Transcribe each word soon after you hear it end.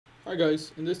Hi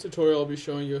guys, in this tutorial I'll be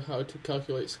showing you how to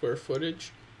calculate square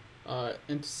footage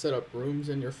and to set up rooms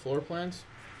in your floor plans.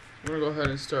 I'm going to go ahead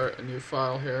and start a new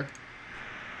file here.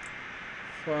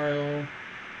 File,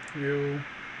 new,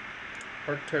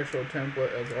 architectural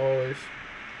template as always.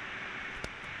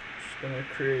 Just going to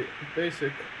create a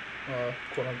basic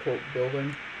quote-unquote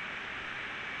building.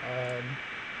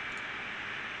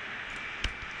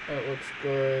 That looks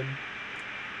good.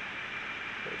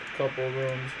 There's a couple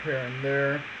rooms here and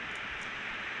there.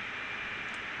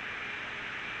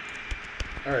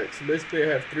 Alright, so basically I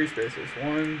have three spaces,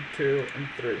 1, 2, and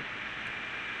 3.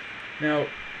 Now,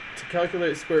 to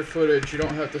calculate square footage, you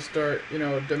don't have to start,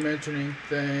 dimensioning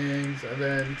things and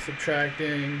then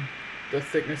subtracting the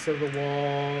thickness of the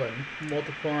wall and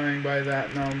multiplying by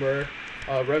that number.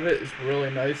 Revit is really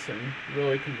nice and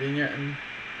really convenient in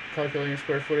calculating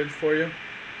square footage for you.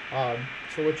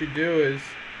 So what you do is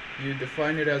you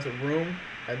define it as a room,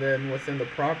 and then within the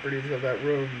properties of that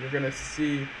room, you're going to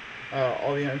see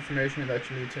all the information that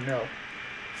you need to know.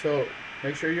 So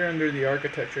make sure you're under the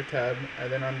architecture tab, and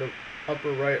then on the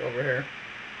upper right over here,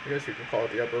 I guess you could call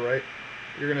it the upper right,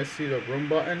 you're going to see the room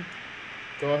button.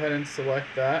 Go ahead and select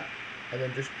that, and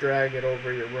then just drag it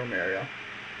over your room area.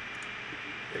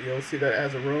 You'll see that it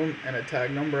has a room and a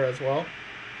tag number as well.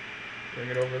 Bring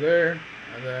it over there,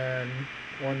 and then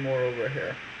one more over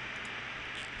here.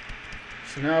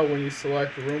 So now when you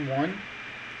select room 1,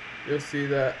 you'll see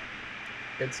that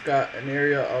it's got an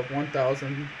area of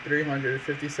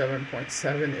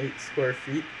 1,357.78 square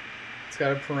feet. It's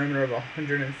got a perimeter of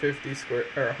 150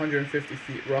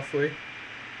 feet roughly,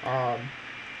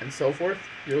 and so forth.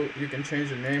 You can change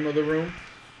the name of the room,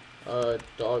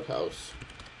 doghouse.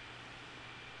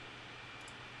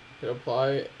 Hit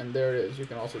apply, and there it is. You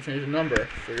can also change the number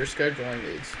for your scheduling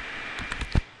needs.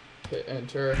 Hit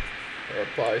enter, or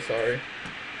apply, sorry,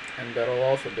 and that'll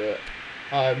also do it.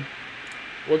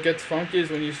 What gets funky is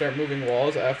when you start moving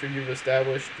walls after you've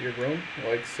established your room.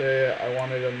 Like say I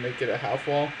wanted to make it a half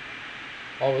wall,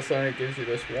 all of a sudden it gives you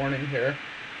this warning here,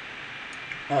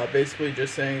 basically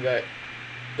just saying that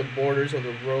the borders of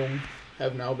the room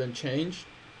have now been changed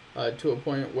to a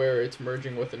point where it's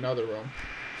merging with another room.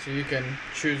 So you can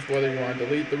choose whether you want to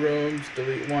delete the rooms,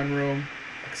 delete one room,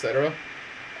 etc.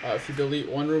 If you delete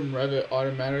one room, Revit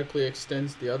automatically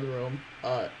extends the other room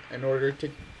in order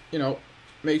to,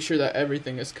 make sure that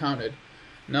everything is counted.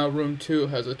 Now room 2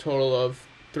 has a total of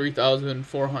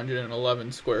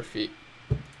 3,411 square feet.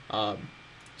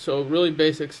 So really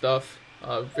basic stuff,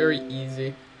 very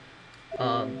easy.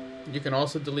 You can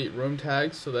also delete room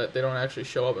tags so that they don't actually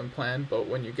show up in plan, but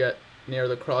when you get near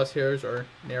the crosshairs or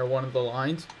near one of the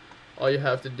lines, all you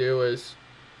have to do is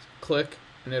click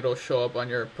and it'll show up on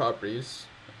your properties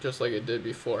just like it did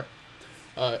before.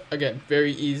 Again,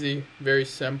 very easy, very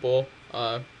simple.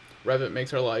 Revit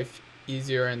makes our life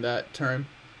easier in that term,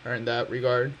 or in that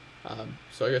regard.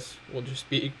 So I guess we'll just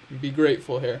be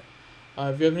grateful here.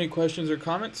 If you have any questions or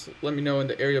comments, let me know in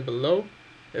the area below.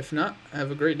 If not,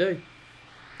 have a great day.